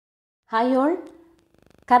Hi all,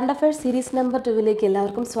 Current Affairs Series number 2-ലേക്ക്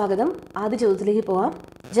എല്ലാവർക്കും സ്വാഗതം. ആദ്യ ചോദ്യത്തിലേക്ക് പോവാം.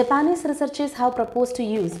 Japanese researchers have proposed to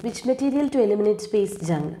use which material to eliminate space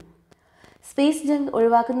junk? Space junk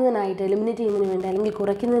ഒഴിവാക്കുന്നതിനായിട്ട് eliminate ചെയ്യുന്നതിന് വേണ്ടി അല്ലെങ്കിൽ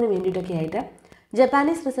കുറയ്ക്കുന്നതിന് വേണ്ടിയിട്ടൊക്കെ ആയിട്ട്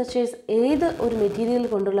ജപ്പാനീസ് റിസർച്ചേഴ്സ് ഏത് ഒരു മെറ്റീരിയൽ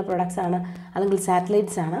കൊണ്ടുള്ള പ്രൊഡക്ട്സ് ആണ് അല്ലെങ്കിൽ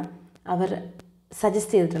സാറ്റലൈറ്റ്സ് ആണ് അവർ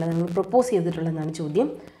സജസ്റ്റ് ചെയ്തിട്ടുള്ളത് അല്ലെങ്കിൽ പ്രൊപ്പോസ് ചെയ്തിട്ടുള്ളതെന്നാണ് ചോദ്യം.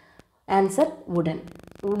 ആൻസർ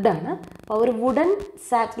വുഡാണ്. അപ്പോൾ ഒരു വുഡൻ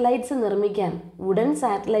സാറ്റലൈറ്റ്സ് നിർമ്മിക്കാൻ വുഡൻ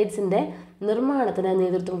സാറ്റലൈറ്റ്സിൻ്റെ നിർമ്മാണത്തിന്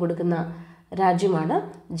നേതൃത്വം കൊടുക്കുന്ന രാജ്യമാണ്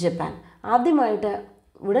ജപ്പാൻ. ആദ്യമായിട്ട്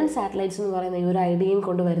വുഡൻ സാറ്റലൈറ്റ്സ് എന്ന് പറയുന്ന ഈ ഒരു ഐഡിയയും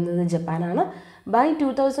കൊണ്ടുവരുന്നത് ജപ്പാനാണ്. ബൈ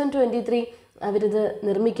 2023 അവരിത്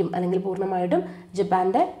നിർമ്മിക്കും അല്ലെങ്കിൽ പൂർണ്ണമായിട്ടും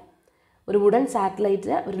ജപ്പാൻ്റെ ഒരു വുഡൻ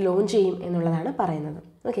സാറ്റലൈറ്റ് അവർ ലോഞ്ച് ചെയ്യും എന്നുള്ളതാണ് പറയുന്നത്.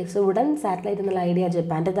 ഓക്കെ, സോ വുഡൻ സാറ്റലൈറ്റ് എന്നുള്ള ഐഡിയ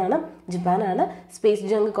ജപ്പാനാണ് സ്പേസ്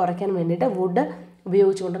ജങ്ക് കുറയ്ക്കാൻ വേണ്ടിയിട്ട് വുഡ്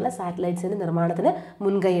ഉപയോഗിച്ചുകൊണ്ടുള്ള സാറ്റലൈറ്റ്സിൻ്റെ നിർമ്മാണത്തിന്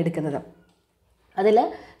മുൻകൈ എടുക്കുന്നത്. അതിൽ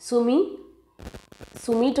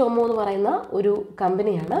സുമിറ്റോമോ എന്ന് പറയുന്ന ഒരു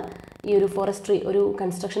കമ്പനിയാണ്, ഈ ഒരു ഫോറസ്ട്രി ഒരു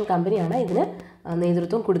കൺസ്ട്രക്ഷൻ കമ്പനിയാണ് ഇതിന്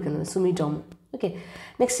നേതൃത്വം കൊടുക്കുന്നത്, Sumitomo. Okay,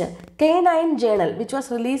 next K9 journal which was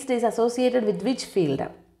released is associated with which field?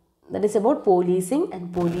 That is about policing and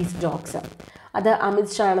police dogs. അത്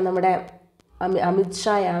നമ്മുടെ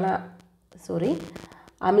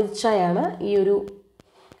അമിത്ഷായാണ് ഈ ഒരു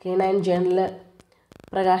K9 ജേണൽ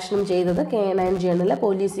പ്രകാശനം ചെയ്തത്. K9 ജേണൽ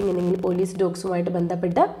പോലീസിങ് അല്ലെങ്കിൽ പോലീസ് ഡോഗ്സുമായിട്ട്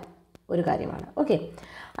ബന്ധപ്പെട്ട ഒരു കാര്യമാണ്. ഓക്കെ,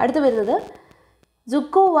 അടുത്ത് വരുന്നത്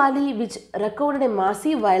സുക്കോ Valley which recorded A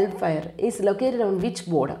massive wild fire is located on which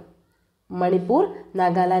border? Manipur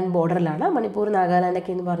Nagaland ബോർഡറിലാണ്. Manipur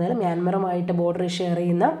നാഗാലാൻഡൊക്കെ എന്ന് പറഞ്ഞാൽ മ്യാൻമറുമായിട്ട് ബോർഡർ ഷെയർ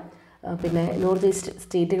ചെയ്യുന്ന പിന്നെ നോർത്ത് ഈസ്റ്റ്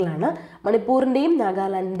സ്റ്റേറ്റുകളാണ്. മണിപ്പൂരിൻ്റെയും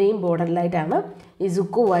നാഗാലാൻഡിൻ്റെയും ബോർഡറിലായിട്ടാണ് ഈ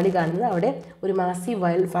സുക്കോ വാലി കാണുന്നത്. അവിടെ ഒരു മാസീവ്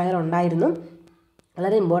വൈൽഡ് ഫയർ ഉണ്ടായിരുന്നു.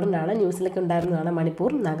 വളരെ ഇമ്പോർട്ടൻ്റ് ആണ്, ന്യൂസിലൊക്കെ ഉണ്ടായിരുന്നതാണ്.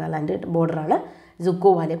 മണിപ്പൂർ നാഗാലാൻഡ് ബോർഡറാണ് സുക്കോ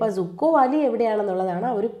വാലി. അപ്പോൾ സുക്കോ വാലി എവിടെയാണെന്നുള്ളതാണ്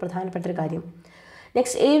ഒരു പ്രധാനപ്പെട്ട ഒരു കാര്യം.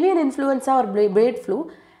 Next avian influenza or bird flu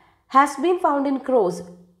has been found in cross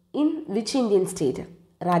in which Indian state?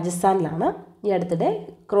 രാജസ്ഥാനിലാണ് ഈ അടുത്തിടെ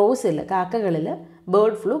കാക്കകളിൽ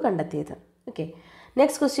ബേർഡ് ഫ്ലൂ കണ്ടെത്തിയത്. Okay,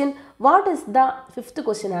 next question what is the fifth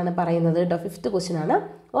question ആണ് പറയുന്നത് കേട്ടോ. ഫിഫ്ത്ത് ക്വസ്റ്റ്യൻ ആണ്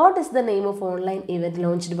what is the name of online event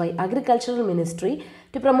launched by agricultural ministry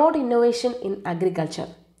to promote innovation in agriculture?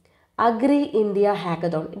 Agri India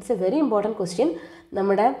hackathon. It's A very important question.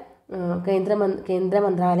 നമ്മുടെ കേന്ദ്ര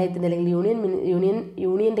മന്ത്രാലയത്തിൻ്റെ അല്ലെങ്കിൽ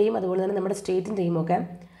യൂണിയൻ്റെയും അതുപോലെ തന്നെ നമ്മുടെ സ്റ്റേറ്റിൻ്റെയും ഒക്കെ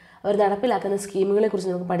അവർ നടപ്പിലാക്കുന്ന സ്കീമുകളെ കുറിച്ച്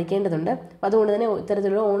നമുക്ക് പഠിക്കേണ്ടതുണ്ട്. അപ്പോൾ അതുകൊണ്ട് തന്നെ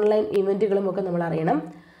ഇത്തരത്തിലുള്ള ഓൺലൈൻ ഇവൻറ്റുകളും ഒക്കെ നമ്മൾ അറിയണം.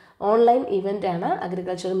 ഓൺലൈൻ ഇവൻ്റാണ്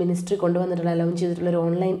അഗ്രികൾച്ചർ മിനിസ്ട്രി കൊണ്ടുവന്നിട്ടുള്ള ലോഞ്ച് ചെയ്തിട്ടുള്ള ഒരു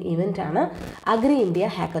ഓൺലൈൻ ഇവൻ്റാണ് അഗ്രി ഇന്ത്യ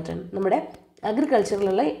ഹാക്കത്തോൺ. നമ്മുടെ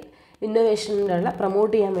അഗ്രികൾച്ചറിലുള്ള ഇന്നോവേഷനിലുള്ള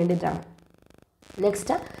പ്രൊമോട്ട് ചെയ്യാൻ വേണ്ടിയിട്ടാണ്.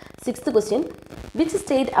 Next sixth question which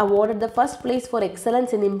state awarded the first place for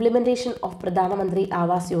excellence in implementation of പ്രധാനമന്ത്രി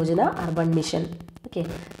Awas Yojana urban mission? Okay,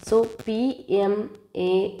 so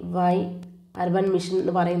PMAY urban mission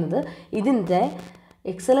എന്ന് പറയുന്നത് ഇതിൻ്റെ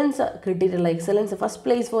ഫസ്റ്റ്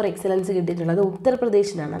പ്ലേസ് ഫോർ എക്സലൻസ് കിട്ടിയിട്ടുള്ളത്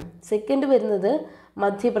ഉത്തർപ്രദേശിനാണ്. സെക്കൻഡ് വരുന്നത്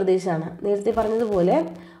മധ്യപ്രദേശാണ്. നേരത്തെ പറഞ്ഞതുപോലെ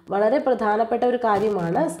വളരെ പ്രധാനപ്പെട്ട ഒരു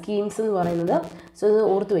കാര്യമാണ് സ്കീംസ് എന്ന് പറയുന്നത്. സോ ഇത്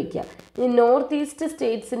ഓർത്ത് വയ്ക്കുക. ഇനി നോർത്ത് ഈസ്റ്റ്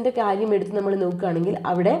സ്റ്റേറ്റ്സിൻ്റെ കാര്യം എടുത്ത് നമ്മൾ നോക്കുകയാണെങ്കിൽ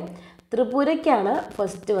അവിടെ ത്രിപുരയ്ക്കാണ്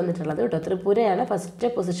ഫസ്റ്റ് വന്നിട്ടുള്ളത് കേട്ടോ. ത്രിപുരയാണ് ഫസ്റ്റ്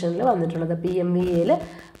പൊസിഷനിൽ വന്നിട്ടുള്ളത്. PMVAയിൽ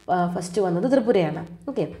ഫസ്റ്റ് വന്നത് ത്രിപുരയാണ്.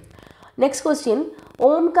 Okay, next question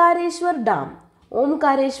Omkareshwar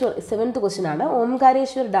seventh question ആണ്.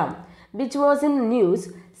 Omkareshwar dam which was in news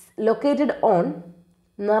located on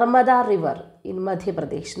Narmada river in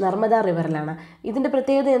Madhya Pradesh. Narmada റിവറിലാണ്. ഇതിൻ്റെ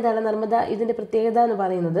പ്രത്യേകത എന്താണ്? ഇതിൻ്റെ പ്രത്യേകത എന്ന്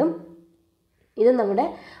പറയുന്നത് ഇത് നമ്മുടെ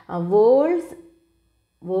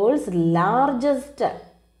വേൾഡ്സ് ലാർജസ്റ്റ്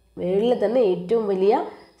വേൾഡിൽ തന്നെ ഏറ്റവും വലിയ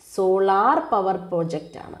സോളാർ പവർ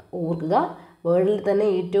പ്രോജക്റ്റാണ്. ഓർക്കുക, വേൾഡിൽ തന്നെ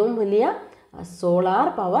ഏറ്റവും വലിയ solar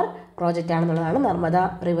power project ആണെന്നുള്ളതാണ് Narmada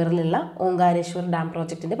റിവറിലുള്ള Omkareshwar dam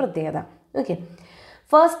പ്രോജക്റ്റിൻ്റെ പ്രത്യേകത. ഓക്കെ,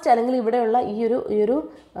 ഫസ്റ്റ് അല്ലെങ്കിൽ ഇവിടെയുള്ള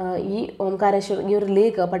ഈ ഓംകാരേശ്വർ ഈ ഒരു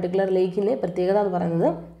പർട്ടിക്കുലർ ലേക്കിലെ പ്രത്യേകത എന്ന് പറയുന്നത്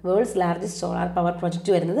world's largest solar power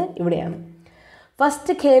project വരുന്നത് ഇവിടെയാണ്.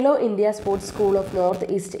 First Khelo India sports school of north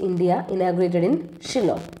east India inaugurated in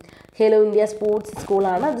Shillong. Khelo India sports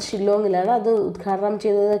സ്കൂളാണ്, അത് ഷില്ലോങ്ങിലാണ്. അത് ഉദ്ഘാടനം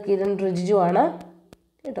ചെയ്തത് കിരൺ റിജിജു ആണ്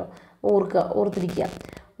കേട്ടോ.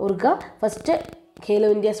 ഓർക്കുക, first Khelo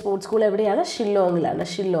India sports school എവിടെയാണ്? ഷില്ലോങ്ങിൽ.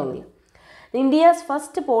 India's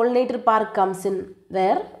first pollinator park comes in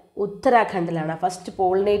where? ഉത്തരാഖണ്ഡിലാണ് first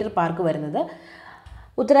pollinator park വരുന്നത്.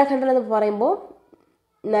 ഉത്തരാഖണ്ഡിൽ എന്ന് പറയുമ്പോൾ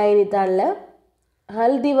നൈനിതാളിൽ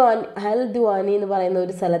ഹൽദ്വാനി എന്ന് പറയുന്ന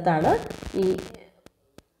ഒരു സ്ഥലത്താണ് ഈ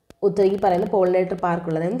പറയുന്ന പോളിനേറ്റർ പാർക്ക്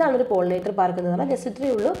ഉള്ളത്. എന്താണ് ഒരു പോളിനേറ്റർ പാർക്ക് എന്ന് പറഞ്ഞാൽ ജസ്റ്റ്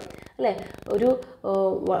ഇത്രയേ ഉള്ളൂ അല്ലേ, ഒരു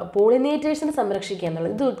പോളിനേറ്റേഴ്സിനെ സംരക്ഷിക്കുക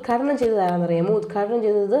എന്നുള്ളത്. ഇത് ഉദ്ഘാടനം ചെയ്തത് ആരാണെന്നറിയാമോ? ഉദ്ഘാടനം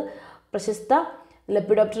ചെയ്തത് പ്രശസ്ത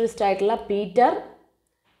ലെപ്പിഡോപ്റ്ററിസ്റ്റ് ആയിട്ടുള്ള പീറ്റർ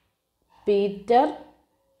പീറ്റർ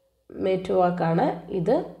മെറ്റുവാക്കാണ്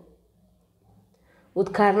ഇത്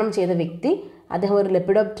ഉദ്ഘാടനം ചെയ്ത വ്യക്തി. അദ്ദേഹം ഒരു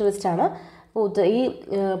ലെപ്പിഡോപ്റ്ററിസ്റ്റാണ്. അപ്പോൾ ഈ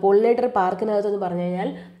പോളിനേറ്റർ പാർക്കിനകത്തെന്ന് പറഞ്ഞു കഴിഞ്ഞാൽ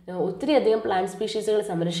ഒത്തിരിയധികം പ്ലാന്റ് സ്പീഷീസുകൾ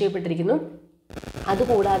സംരക്ഷിക്കപ്പെട്ടിരിക്കുന്നു.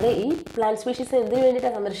 അതുകൂടാതെ ഈ പ്ലാന്റ് സ്പീഷീസ് എന്തിനു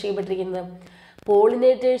വേണ്ടിയിട്ടാണ് സംരക്ഷിക്കപ്പെട്ടിരിക്കുന്നത്?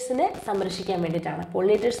 പോളിനേറ്റേഴ്സിനെ സംരക്ഷിക്കാൻ വേണ്ടിയിട്ടാണ്.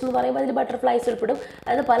 പോളിനേറ്റേഴ്സ് എന്ന് പറയുമ്പോൾ അതിൽ ബട്ടർഫ്ലൈസ് ഉൾപ്പെടും,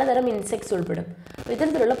 അതായത് പലതരം ഇൻസെക്ട്സ് ഉൾപ്പെടും. അപ്പോൾ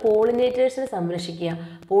ഇത്തരത്തിലുള്ള പോളിനേറ്റേഴ്സിനെ സംരക്ഷിക്കുക,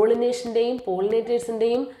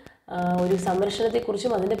 പോളിനേറ്റേഴ്സിൻ്റെയും ഒരു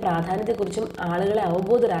സംരക്ഷണത്തെക്കുറിച്ചും അതിൻ്റെ പ്രാധാന്യത്തെക്കുറിച്ചും ആളുകളെ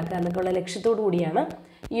അവബോധരാക്കുക എന്നൊക്കെയുള്ള ലക്ഷ്യത്തോടു കൂടിയാണ്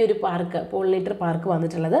ഈ ഒരു പാർക്ക്, പോളിനേറ്റർ പാർക്ക്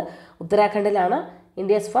വന്നിട്ടുള്ളത്. ഉത്തരാഖണ്ഡിലാണ്.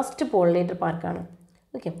 ഇന്ത്യസ് ഫസ്റ്റ് പോളിനേറ്റർ പാർക്കാണ്.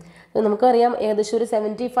 ഓക്കെ, നമുക്കറിയാം ഏകദേശം ഒരു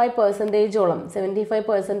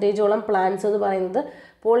 75% പ്ലാന്റ്സ് എന്ന് പറയുന്നത്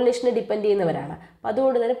പോളിനേഷനെ ഡിപ്പെൻഡ് ചെയ്യുന്നവരാണ്. അപ്പോൾ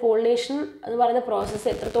അതുകൊണ്ട് തന്നെ പോളിനേഷൻ എന്ന് പറയുന്ന പ്രോസസ്സ്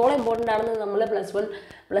എത്രത്തോളം ഇമ്പോർട്ടൻ്റ് ആണെന്ന് നമ്മൾ +1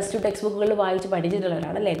 +2 ടെക്സ്റ്റ് ബുക്കുകളിൽ വായിച്ച്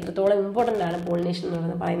പഠിച്ചിട്ടുള്ളവരാണ് അല്ലേ. എത്രത്തോളം ഇമ്പോർട്ടൻ്റ് ആണ് പോളിനേഷൻ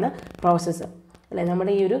എന്ന് പറയുന്ന പ്രോസസ്സ് അല്ലേ.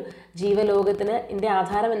 നമ്മുടെ ഈ ഒരു ജീവലോകത്തിന് ഇതിൻ്റെ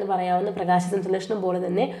ആധാരം എന്ന് പറയാവുന്ന പ്രകാശ സംശ്ലേഷണം പോലെ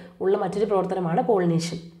തന്നെ ഉള്ള മറ്റൊരു പ്രവർത്തനമാണ്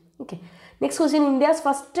pollination. Okay, next question. India's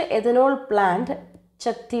first ethanol plant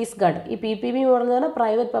Chhattisgarh. ഈ PPP മോഡൽ എന്ന് പറഞ്ഞാൽ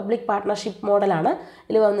പ്രൈവറ്റ് പബ്ലിക് പാർട്ട്ണർഷിപ്പ് മോഡലാണ്.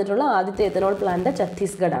 ഇതിൽ വന്നിട്ടുള്ള ആദ്യത്തെ എഥനോൾ പ്ലാന്റ്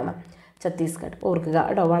ഛത്തീസ്ഗഡ് ആണ്. ഛത്തീസ്ഗഡ് ഓർക്കുക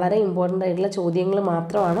കേട്ടോ. വളരെ ഇമ്പോർട്ടൻ്റ് ആയിട്ടുള്ള ചോദ്യങ്ങൾ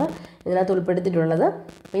മാത്രമാണ് ഇതിനകത്ത് ഉൾപ്പെടുത്തിയിട്ടുള്ളത്.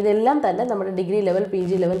 അപ്പോൾ ഇതെല്ലാം തന്നെ നമ്മുടെ ഡിഗ്രി ലെവൽ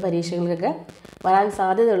PG ലെവൽ പരീക്ഷകൾക്കൊക്കെ വരാൻ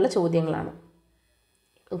സാധ്യതയുള്ള ചോദ്യങ്ങളാണ്.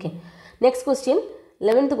 Okay, next question.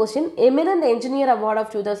 11th question. Eminent engineer award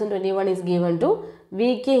of 2021 is given to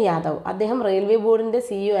VK Yadav. അദ്ദേഹം റെയിൽവേ ബോർഡിൻ്റെ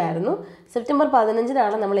CEO ആയിരുന്നു. സെപ്റ്റംബർ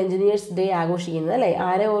 15 നമ്മൾ എഞ്ചിനീയേഴ്സ് ഡേ ആഘോഷിക്കുന്നത് അല്ലേ.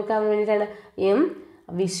 ആരെ ഓർക്കാൻ വേണ്ടിയിട്ടാണ്? M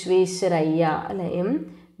വിശ്വേശ്വരയ്യ അല്ലേ. M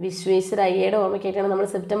വിശ്വേശ്വരയ്യയുടെ ഓർമ്മയ്ക്കായിട്ടാണ് നമ്മൾ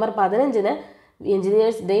സെപ്റ്റംബർ 15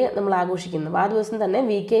 എഞ്ചിനീയേഴ്സ് ഡേ നമ്മൾ ആഘോഷിക്കുന്നത്. ആ ദിവസം തന്നെ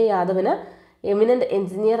VK യാദവിന് എമിനന്റ്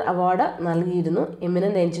എഞ്ചിനീയർ അവാർഡ് നൽകിയിരുന്നു.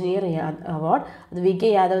 എമിനന്റ് എഞ്ചിനീയർ അവാർഡ് അത് VK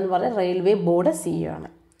യാദവ് എന്ന് പറഞ്ഞ റെയിൽവേ ബോർഡ് CEO ആണ്.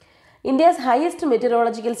 India's highest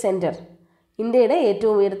meteorological centre. ഇന്ത്യയുടെ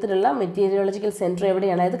ഏറ്റവും ഉയരത്തിലുള്ള മെറ്റീരിയോളജിക്കൽ സെൻറ്റർ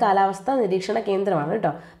എവിടെയാണ്? അതായത് കാലാവസ്ഥാ നിരീക്ഷണ കേന്ദ്രമാണ്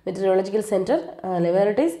കേട്ടോ. Meteorological centre where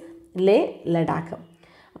it is ലേ ലഡാക്ക്.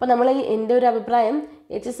 അപ്പോൾ നമ്മൾ എൻ്റെ ഒരു അഭിപ്രായം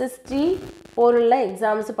HSST പോലുള്ള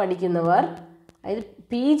എക്സാംസ് പഠിക്കുന്നവർ, അതായത്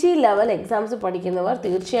PG ലെവൽ എക്സാംസ് പഠിക്കുന്നവർ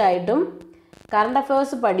തീർച്ചയായിട്ടും കറണ്ട്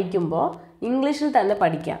അഫയേഴ്സ് പഠിക്കുമ്പോൾ ഇംഗ്ലീഷിൽ തന്നെ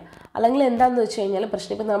പഠിക്കുക. അല്ലെങ്കിൽ എന്താണെന്ന് വെച്ച് കഴിഞ്ഞാൽ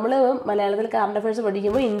പ്രശ്നം, ഇപ്പോൾ നമ്മൾ മലയാളത്തിൽ കറണ്ട് അഫയേഴ്സ്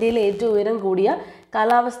പഠിക്കുമ്പോൾ ഇന്ത്യയിലെ ഏറ്റവും ഉയരം കൂടിയ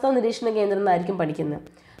കാലാവസ്ഥാ നിരീക്ഷണ കേന്ദ്രം എന്നായിരിക്കും പഠിക്കുന്നത്.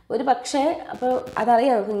 ഒരു പക്ഷേ അപ്പോൾ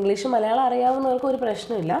അതറിയാം, നമുക്ക് ഇംഗ്ലീഷ് മലയാളം അറിയാവുന്നവർക്ക് ഒരു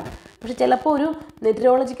പ്രശ്നമില്ല. പക്ഷെ ചിലപ്പോൾ ഒരു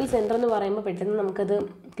മെറ്റീരിയോളജിക്കൽ സെൻറ്റർ എന്ന് പറയുമ്പോൾ പെട്ടെന്ന് നമുക്കത്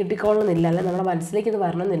കിട്ടിക്കൊള്ളണമെന്നില്ല, അല്ലെങ്കിൽ നമ്മുടെ മനസ്സിലേക്ക് ഇത്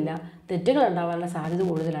വരണമെന്നില്ല, തെറ്റുകൾ ഉണ്ടാകാനുള്ള സാധ്യത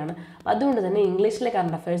കൂടുതലാണ്. അതുകൊണ്ട് തന്നെ ഇംഗ്ലീഷിലെ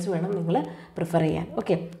കറണ്ട് അഫയേഴ്സ് വേണം നിങ്ങൾ പ്രിഫർ ചെയ്യാൻ.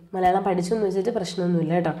 ഓക്കെ, മലയാളം പഠിച്ചെന്ന് വെച്ചിട്ട്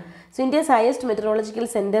പ്രശ്നമൊന്നുമില്ല കേട്ടോ. So India's highest meteorological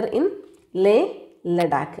centre in ലേ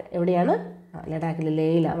ലഡാക്ക്. എവിടെയാണ്? ലഡാക്കിൽ,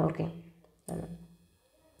 ലേയിലാണ്. ഓക്കെ,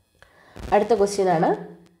 അടുത്ത ക്വസ്റ്റ്യനാണ്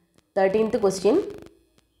 13th question.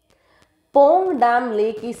 Pong dam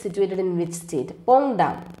lake is situated in which state? Pong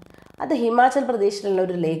dam അത് ഹിമാചൽ പ്രദേശിലുള്ള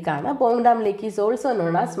ഒരു ലേക്കാണ്. Pong dam lake is also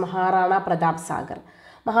known as Maharana Pratap Sagar.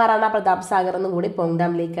 Maharana Pratap Sagar എന്നും കൂടി പോങ്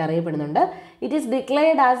ഡാം ലേക്ക് അറിയപ്പെടുന്നുണ്ട്. It is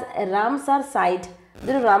declared as Ramsar site.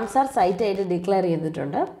 ഇതൊരു റാംസാർ സൈറ്റ് ആയിട്ട് ഡിക്ലെയർ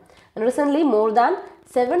ചെയ്തിട്ടുണ്ട്. Recently more than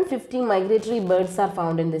 750 migratory birds are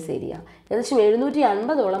found in this area. ഏകദേശം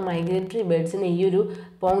 750ഓളം മൈഗ്രേറ്ററി ബേർഡ്സിനെ ഈ ഒരു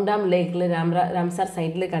പോങ് ഡാം ലേക്കിൽ റാംസാർ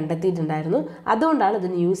സൈറ്റിൽ കണ്ടെത്തിയിട്ടുണ്ടായിരുന്നു. അതുകൊണ്ടാണ് ഇത്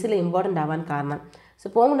ന്യൂസിൽ ഇമ്പോർട്ടൻ്റ് ആവാൻ കാരണം. സോ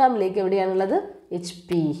പോങ് ഡാം ലേക്ക് എവിടെയാണുള്ളത്? HP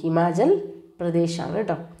ഹിമാചൽ പ്രദേശാണ്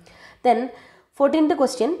കേട്ടോ. Then 14th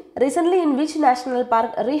question. Recently in which national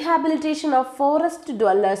park rehabilitation of forest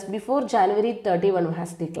dwellers before January 31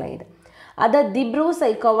 has declared? അത് Dibru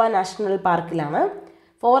Saikhowa national പാർക്കിലാണ്.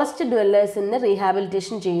 Forest ഡ്വല്ലേഴ്സിനെ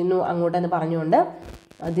rehabilitation ചെയ്യുന്നു അങ്ങോട്ടെന്ന് പറഞ്ഞുകൊണ്ട്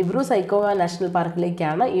ദിബ്രു സൈക്കോവ നാഷണൽ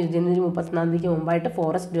പാർക്കിലേക്കാണ് ഈ January 31 മുമ്പായിട്ട്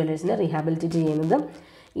ഫോറസ്റ്റ് ഡ്വല്ലേഴ്സിനെ റീഹാബിലിറ്റേറ്റ് ചെയ്യുന്നത്.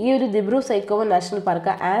 ഈ ഒരു Dibru Saikhowa national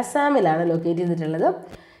park ആസാമിലാണ് locate ചെയ്തിട്ടുള്ളത്.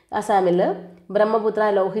 ആസാമിൽ ബ്രഹ്മപുത്ര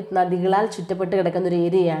ലോഹിത് നദികളാൽ ചുറ്റപ്പെട്ട് കിടക്കുന്ന ഒരു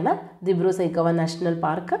ഏരിയയാണ് ദിബ്രു സൈക്കോവ നാഷണൽ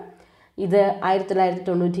പാർക്ക്. ഇത്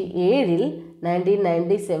 1997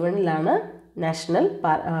 1997 നാഷണൽ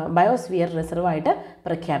ബയോസ്ഫിയർ റിസർവായിട്ട്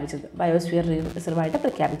പ്രഖ്യാപിച്ചത്.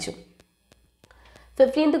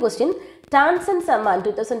 15th question. Tansen Samman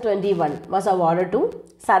 2021 was award to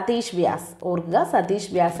Satheesh Vyas. ഓർക്കുക,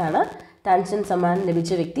 സതീഷ് വ്യാസ് ആണ് ടാൻസൻ സമ്മാൻ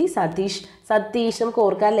ലഭിച്ച വ്യക്തി. സതീഷ് നമുക്ക്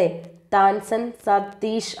ഓർക്കാം അല്ലേ. ടാൻസൻ,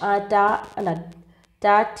 സതീഷ്,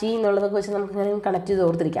 ടാ ടി എന്നുള്ളതൊക്കെ വെച്ച് നമുക്ക് ഇങ്ങനെ കണക്ട് ചെയ്ത്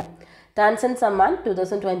ഓർത്തിരിക്കാം. ടാൻസൻ സമ്മാൻ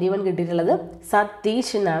 2021 കിട്ടിയിട്ടുള്ളത്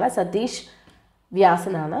സതീഷ് എന്നാണ്. സതീഷ്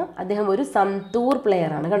വ്യാസനാണ്. അദ്ദേഹം ഒരു സന്തൂർ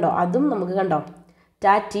പ്ലെയർ ആണ്. കണ്ടോ, അതും നമുക്ക് കണ്ടോ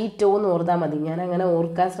ടാ ടി ടോ എന്ന് ഓർത്താൽ മതി. ഞാൻ അങ്ങനെ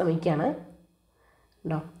ഓർക്കാൻ ശ്രമിക്കുകയാണ്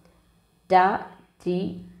കേട്ടോ. ടാ ടി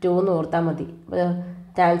ടോ എന്ന് ഓർത്താൽ മതി.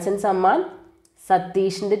 ടാൻസൻ സമ്മാൻ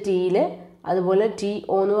സതീഷിൻ്റെ ടീയിൽ, അതുപോലെ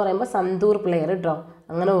TO എന്ന് പറയുമ്പോൾ സന്തൂർ പ്ലെയർ കേട്ടോ.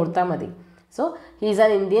 അങ്ങനെ ഓർത്താൽ മതി. So he's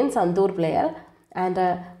an Indian santoor player and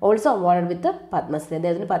also award വിത്ത് പത്മശ്രീ.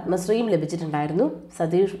 അദ്ദേഹത്തിന് പത്മശ്രീയും ലഭിച്ചിട്ടുണ്ടായിരുന്നു.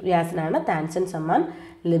 സതീഷ് വ്യാസിനാണ് താൻസൻ സമ്മാൻ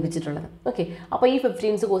ലഭിച്ചിട്ടുള്ളത്. ഓക്കെ, അപ്പോൾ ഈ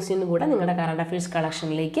 15 ക്വസ്റ്റ്യനും കൂടെ നിങ്ങളുടെ കറണ്ട് അഫയേഴ്സ്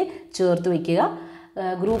കളക്ഷനിലേക്ക് ചേർത്ത് വയ്ക്കുക.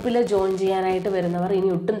 ഗ്രൂപ്പിൽ ജോയിൻ ചെയ്യാനായിട്ട് വരുന്നവർ ഇനി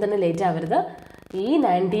ഒട്ടും തന്നെ ലേറ്റ് ആവരുത്. ഈ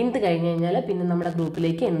 19th കഴിഞ്ഞ് കഴിഞ്ഞാൽ പിന്നെ നമ്മുടെ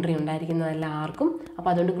ഗ്രൂപ്പിലേക്ക് എൻട്രി ഉണ്ടായിരിക്കുന്നതല്ല ആർക്കും. അപ്പോൾ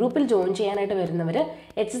അതുകൊണ്ട് ഗ്രൂപ്പിൽ ജോയിൻ ചെയ്യാനായിട്ട് വരുന്നവർ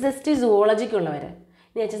HSST സുവോളജിക്കുള്ളവർ,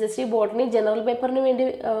 ഇനി HSST ബോട്ടണി ജനറൽ പേപ്പറിന് വേണ്ടി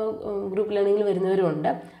ഗ്രൂപ്പ് ലേണിങ്ങിൽ വരുന്നവരുമുണ്ട്.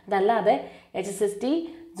 അതല്ലാതെ HSST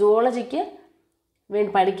സുവോളജിക്ക്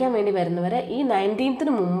പഠിക്കാൻ വേണ്ടി വരുന്നവർ ഈ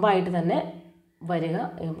 19th മുമ്പായിട്ട് തന്നെ വരിക.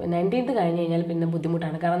 19th കഴിഞ്ഞ് കഴിഞ്ഞാൽ പിന്നെ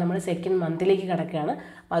ബുദ്ധിമുട്ടാണ്, കാരണം നമ്മൾ സെക്കൻഡ് മന്തിലേക്ക് കിടക്കുകയാണ്.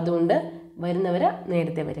 അപ്പോൾ അതുകൊണ്ട് വരുന്നവർ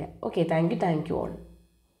നേരത്തെ വരിക. Okay, thank you all.